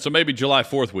away? Yeah, so maybe July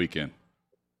 4th weekend.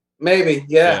 Maybe,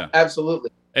 yeah.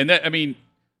 Absolutely. And that,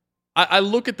 I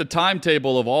look at the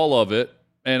timetable of all of it,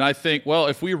 and I think, well,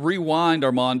 if we rewind,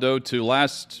 Armando, to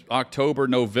last October,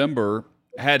 November,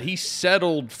 had he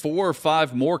settled 4 or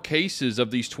 5 more cases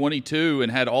of these 22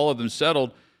 and had all of them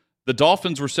settled, the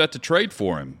Dolphins were set to trade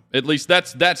for him. At least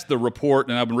that's the report,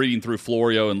 and I've been reading through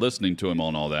Florio and listening to him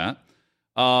on all that.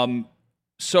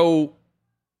 So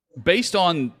based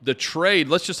on the trade,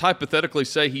 let's just hypothetically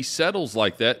say he settles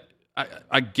like that.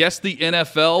 I guess the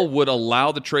NFL would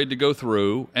allow the trade to go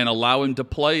through and allow him to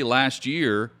play last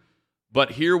year,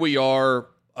 but here we are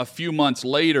a few months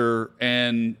later,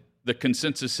 and the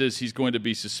consensus is he's going to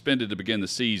be suspended to begin the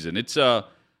season. It's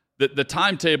the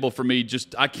timetable for me,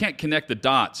 just I can't connect the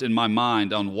dots in my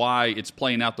mind on why it's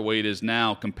playing out the way it is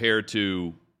now compared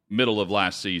to middle of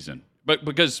last season. But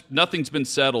because nothing's been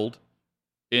settled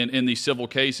in these civil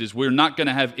cases, we're not going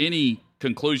to have any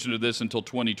conclusion to this until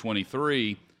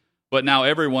 2023. But now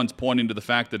everyone's pointing to the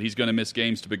fact that he's going to miss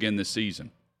games to begin this season.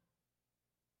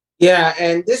 Yeah,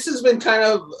 and this has been kind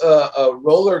of a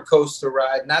roller coaster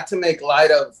ride, not to make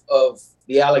light of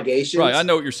the allegations. Right, I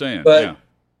know what you're saying. But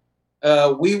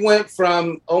we went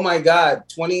from,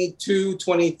 22,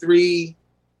 23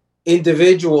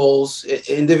 individual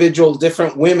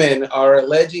different women are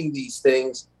alleging these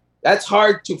things. That's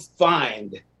hard to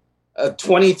find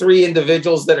 23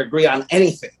 individuals that agree on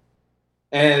anything.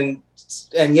 And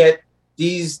yet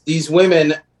these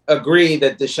women agree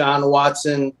that Deshaun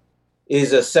Watson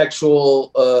is a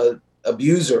sexual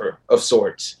abuser of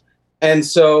sorts. And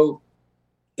so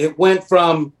it went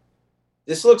from,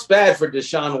 this looks bad for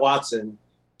Deshaun Watson,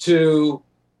 to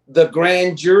the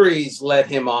grand juries let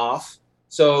him off.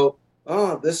 So,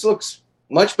 this looks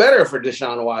much better for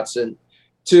Deshaun Watson,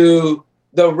 to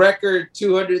the record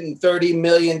 $230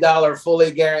 million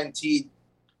fully guaranteed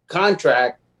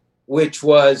contract, which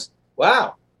was,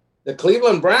 wow, the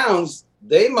Cleveland Browns,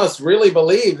 they must really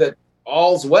believe that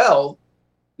all's well.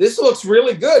 This looks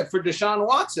really good for Deshaun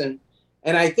Watson.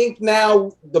 And I think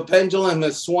now the pendulum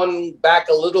has swung back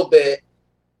a little bit.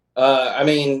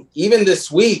 Even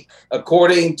this week,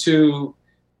 according to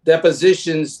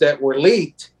depositions that were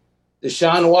leaked,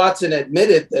 Deshaun Watson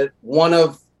admitted that one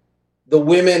of the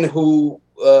women who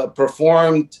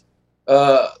performed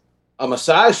a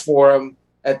massage for him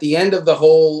at the end of the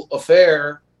whole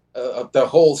affair, the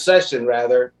whole session,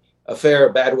 rather, affair,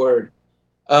 a bad word,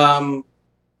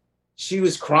 she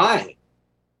was crying.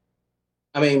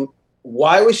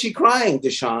 Why was she crying,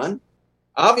 Deshaun?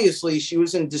 Obviously, she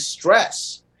was in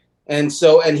distress. And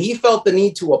he felt the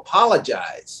need to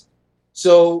apologize.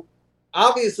 So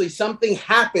obviously something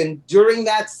happened during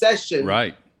that session,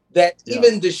 right, that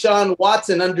even Deshaun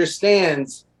Watson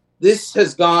understands this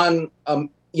has gone,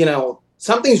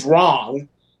 something's wrong,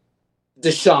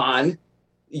 Deshaun.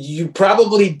 You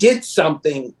probably did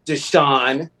something,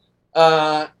 Deshaun,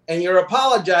 and you're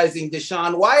apologizing,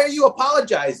 Deshaun. Why are you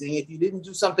apologizing if you didn't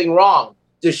do something wrong,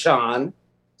 Deshaun?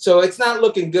 So it's not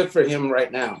looking good for him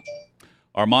right now.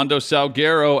 Armando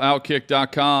Salguero,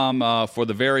 Outkick.com, for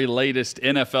the very latest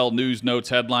NFL news, notes,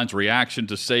 headlines, reaction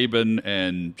to Saban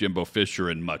and Jimbo Fisher,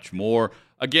 and much more.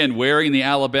 Again, wearing the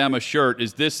Alabama shirt,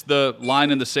 is this the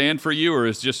line in the sand for you, or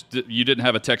is just you didn't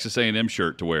have a Texas A&M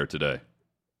shirt to wear today?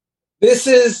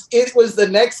 It was the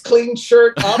next clean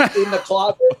shirt up in the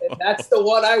closet, and that's the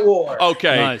one I wore.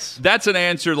 Okay. Nice. That's an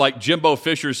answer like Jimbo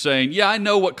Fisher saying, yeah, I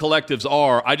know what collectives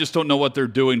are. I just don't know what they're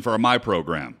doing for my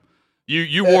program.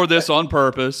 You wore this on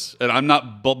purpose, and I'm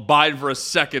not buying for a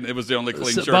second it was the only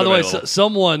clean shirt By the available. way,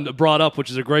 someone brought up, which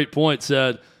is a great point,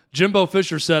 said, Jimbo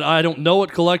Fisher said, I don't know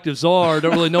what collectives are,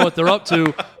 don't really know what they're up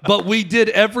to, but we did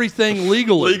everything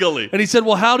legally. And he said,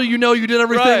 well, how do you know you did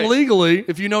everything legally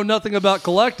if you know nothing about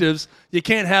collectives? You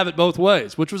can't have it both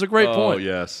ways, which was a great point. Oh,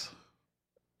 yes.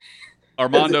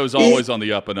 Armando's always on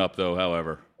the up and up, though,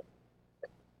 however.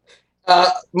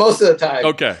 Most of the time.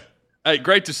 Okay. Hey,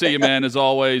 great to see you, man, as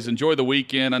always. Enjoy the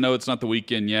weekend. I know it's not the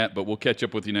weekend yet, but we'll catch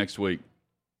up with you next week.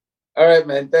 All right,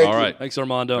 man. Thank you. All right. Thanks,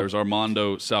 Armando. There's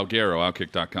Armando Salguero,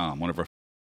 Outkick.com, one of our...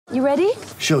 You ready?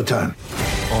 Showtime.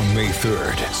 On May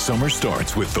 3rd, summer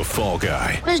starts with The Fall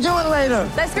Guy. Let's do it later.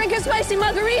 Let's drink a spicy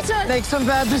margarita. Make some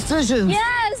bad decisions.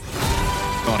 Yes.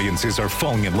 Audiences are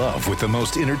falling in love with the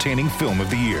most entertaining film of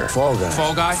the year. Fall Guy.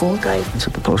 Fall Guy? Fall Guy. That's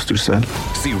what the poster said.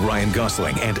 See Ryan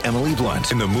Gosling and Emily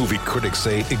Blunt in the movie critics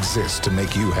say exists to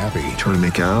make you happy. Trying to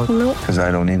make it out? Nope. Because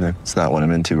I don't either. It's not what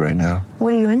I'm into right now.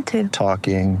 What are you into?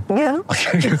 Talking. Yeah.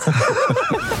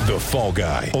 The Fall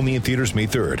Guy. Only in theaters May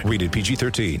 3rd. Rated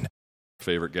PG-13.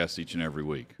 Favorite guests each and every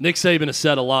week. Nick Saban has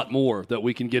said a lot more that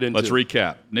we can get into. Let's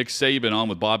recap. Nick Saban on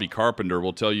with Bobby Carpenter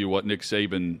will tell you what Nick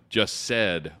Saban just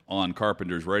said on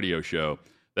Carpenter's radio show.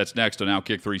 That's next on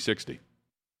Outkick 360.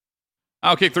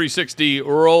 Outkick 360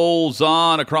 rolls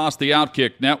on across the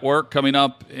Outkick network. Coming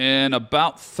up in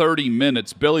about 30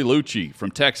 minutes, Billy Lucci from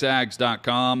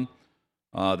TexAgs.com,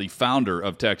 the founder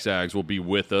of TexAgs, will be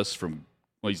with us from,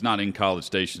 well, he's not in College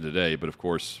Station today, but of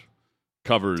course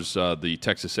covers the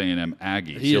Texas A&M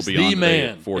Aggies. He'll be the on man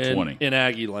at 420. in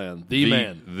Aggie land. The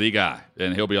man. The guy.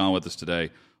 And he'll be on with us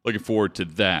today. Looking forward to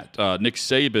that. Nick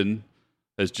Saban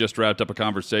has just wrapped up a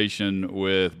conversation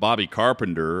with Bobby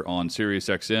Carpenter on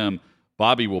SiriusXM.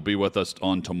 Bobby will be with us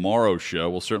on tomorrow's show.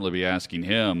 We'll certainly be asking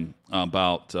him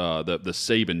about the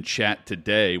Saban chat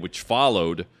today, which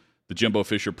followed the Jimbo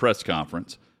Fisher press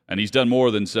conference. And he's done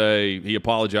more than say he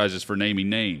apologizes for naming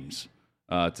names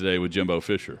today with Jimbo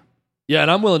Fisher. Yeah,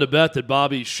 and I'm willing to bet that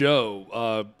Bobby's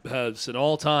show has an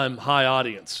all-time high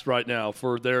audience right now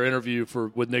for their interview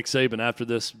with Nick Saban after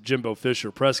this Jimbo Fisher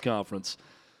press conference.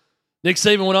 Nick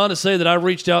Saban went on to say that I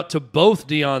reached out to both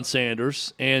Deion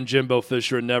Sanders and Jimbo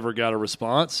Fisher and never got a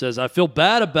response. Says, I feel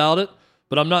bad about it,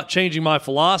 but I'm not changing my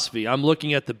philosophy. I'm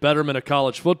looking at the betterment of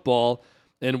college football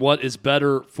and what is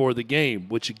better for the game,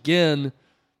 which again,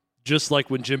 just like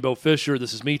when Jimbo Fisher,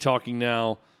 this is me talking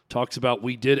now, talks about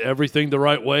we did everything the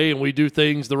right way and we do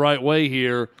things the right way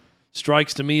here,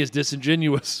 strikes to me as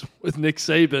disingenuous with Nick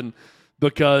Saban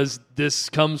because this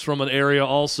comes from an area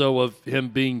also of him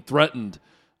being threatened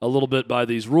a little bit by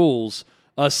these rules.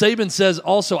 Saban says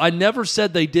also, I never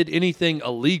said they did anything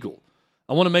illegal.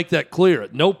 I want to make that clear.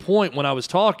 At no point when I was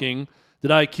talking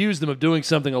did I accuse them of doing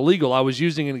something illegal. I was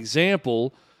using an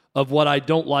example of what I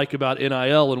don't like about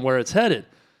NIL and where it's headed.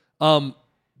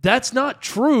 That's not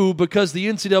true because the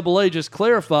NCAA just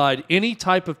clarified any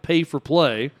type of pay for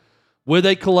play with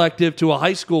a collective to a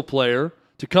high school player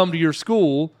to come to your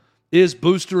school is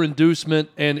booster inducement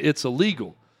and it's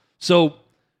illegal. So,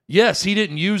 yes, he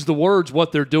didn't use the words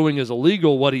what they're doing is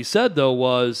illegal. What he said, though,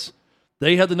 was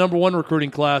they had the number 1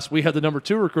 recruiting class, we had the number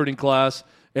 2 recruiting class,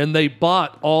 and they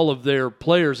bought all of their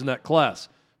players in that class.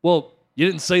 Well, you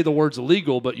didn't say the words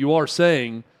illegal, but you are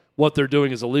saying what they're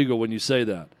doing is illegal when you say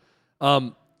that.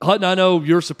 Hutton, I know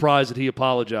you're surprised that he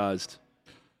apologized.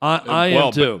 I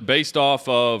am too. Based off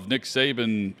of Nick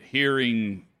Saban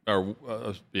hearing, or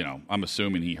I'm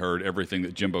assuming he heard everything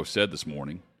that Jimbo said this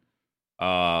morning.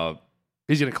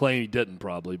 He's going to claim he didn't,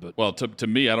 probably. But well, to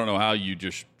me, I don't know how you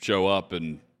just show up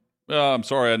and I'm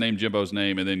sorry I named Jimbo's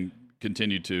name, and then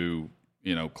continue to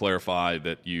clarify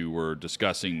that you were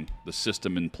discussing the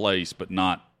system in place, but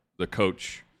not the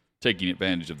coach taking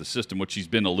advantage of the system, which he's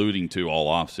been alluding to all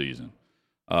offseason.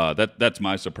 That's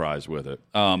my surprise with it.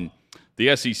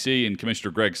 The SEC and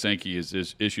Commissioner Greg Sankey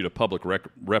has issued a public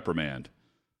reprimand,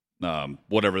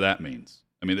 whatever that means.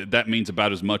 I mean, that means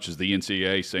about as much as the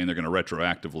NCAA saying they're going to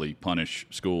retroactively punish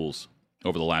schools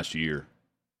over the last year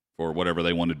for whatever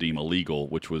they want to deem illegal,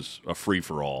 which was a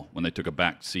free-for-all when they took a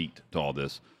back seat to all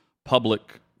this.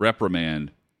 Public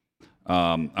reprimand,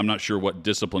 I'm not sure what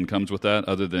discipline comes with that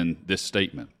other than this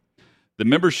statement. The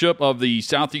membership of the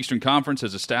Southeastern Conference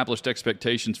has established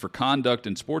expectations for conduct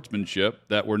and sportsmanship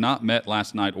that were not met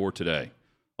last night or today.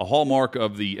 A hallmark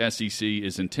of the SEC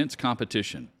is intense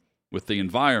competition with the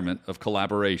environment of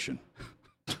collaboration.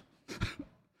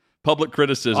 Public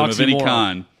criticism of any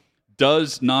kind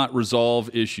does not resolve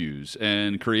issues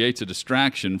and creates a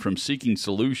distraction from seeking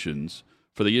solutions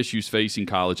for the issues facing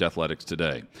college athletics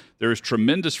today. There is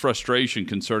tremendous frustration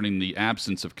concerning the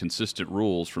absence of consistent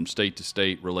rules from state to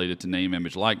state related to name,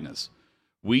 image, likeness.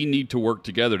 We need to work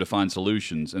together to find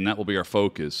solutions, and that will be our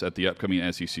focus at the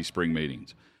upcoming SEC spring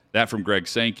meetings. That from Greg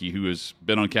Sankey, who has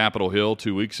been on Capitol Hill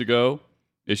 2 weeks ago,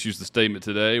 issues the statement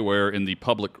today where in the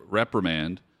public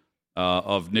reprimand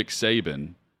of Nick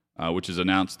Saban, which is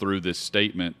announced through this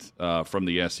statement from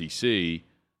the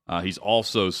SEC, he's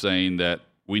also saying that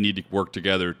we need to work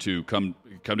together to come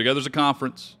together as a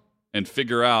conference and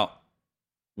figure out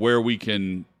where we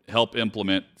can help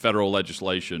implement federal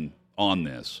legislation on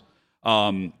this.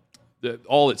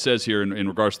 All it says here in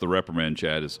regards to the reprimand,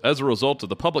 Chad, is as a result of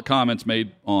the public comments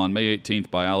made on May 18th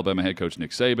by Alabama head coach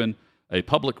Nick Saban, a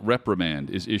public reprimand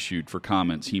is issued for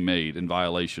comments he made in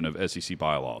violation of SEC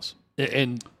bylaws.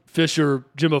 And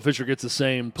Jimbo Fisher gets the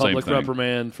same public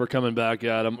reprimand for coming back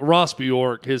at him. Ross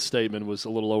Bjork, his statement was a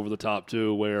little over the top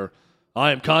too, where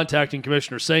I am contacting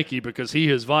Commissioner Sankey because he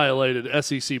has violated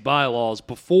SEC bylaws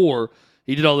before.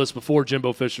 He did all this before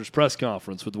Jimbo Fisher's press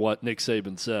conference with what Nick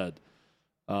Saban said.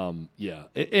 Yeah.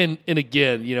 And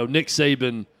again, Nick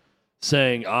Saban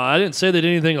saying, I didn't say they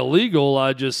did anything illegal.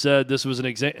 I just said this was an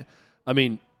example. I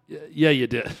mean, yeah, you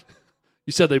did.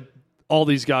 You said all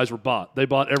these guys were bought. They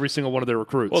bought every single one of their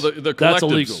recruits. Well, the collectives, that's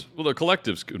illegal. Well, the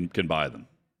collectives can buy them.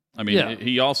 I mean,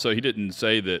 he didn't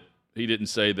say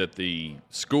that the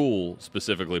school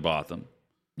specifically bought them.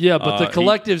 Yeah, but the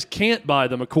collectives can't buy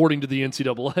them according to the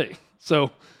NCAA.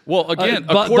 So, well, again,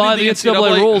 according by to the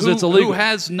NCAA rules, it's illegal. Who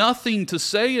has nothing to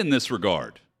say in this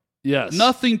regard? Yes,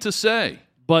 nothing to say.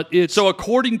 But so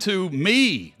according to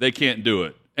me, they can't do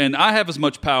it, and I have as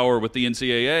much power with the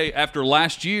NCAA after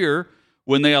last year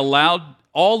when they allowed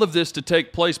all of this to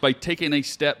take place by taking a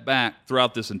step back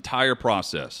throughout this entire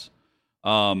process.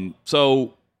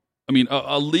 So, I mean,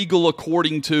 illegal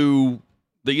according to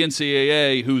the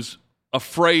NCAA, who's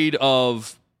afraid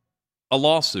of a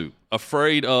lawsuit,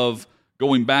 afraid of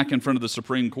going back in front of the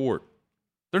Supreme Court.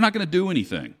 They're not going to do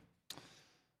anything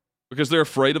because they're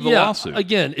afraid of the lawsuit.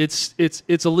 Again, it's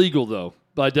illegal, though,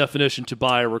 by definition, to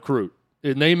buy a recruit.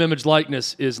 Name, image,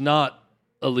 likeness is not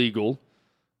illegal.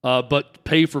 But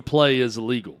pay for play is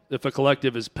illegal. If a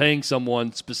collective is paying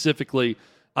someone specifically,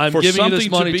 I'm giving you this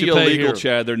money to pay here. For something to be illegal,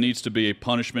 Chad, there needs to be a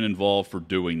punishment involved for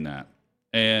doing that.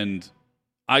 And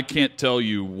I can't tell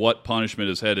you what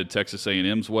punishment is headed Texas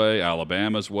A&M's way,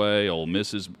 Alabama's way, Ole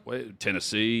Miss's way,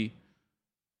 Tennessee.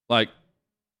 Like,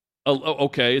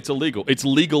 okay, it's illegal. It's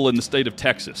legal in the state of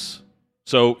Texas.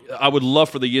 So I would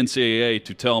love for the NCAA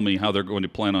to tell me how they're going to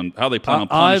plan on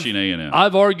punishing A&M.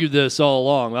 I've argued this all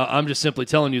along. I'm just simply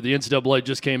telling you the NCAA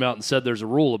just came out and said there's a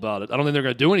rule about it. I don't think they're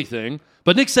going to do anything.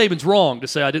 But Nick Saban's wrong to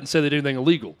say I didn't say they did anything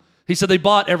illegal. He said they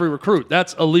bought every recruit.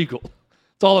 That's illegal.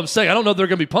 That's all I'm saying. I don't know if they're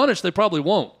going to be punished. They probably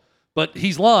won't. But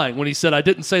he's lying when he said, I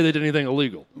didn't say they did anything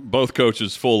illegal. Both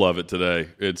coaches full of it today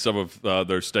in some of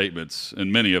their statements,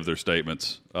 in many of their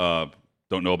statements. Don't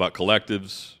know about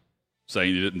collectives,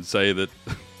 saying you didn't say that.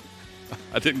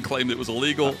 I didn't claim that it was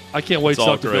illegal. I can't wait to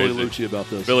talk to crazy. Billy Lucci about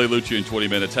this. Billy Lucci in 20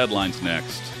 minutes. Headlines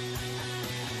next.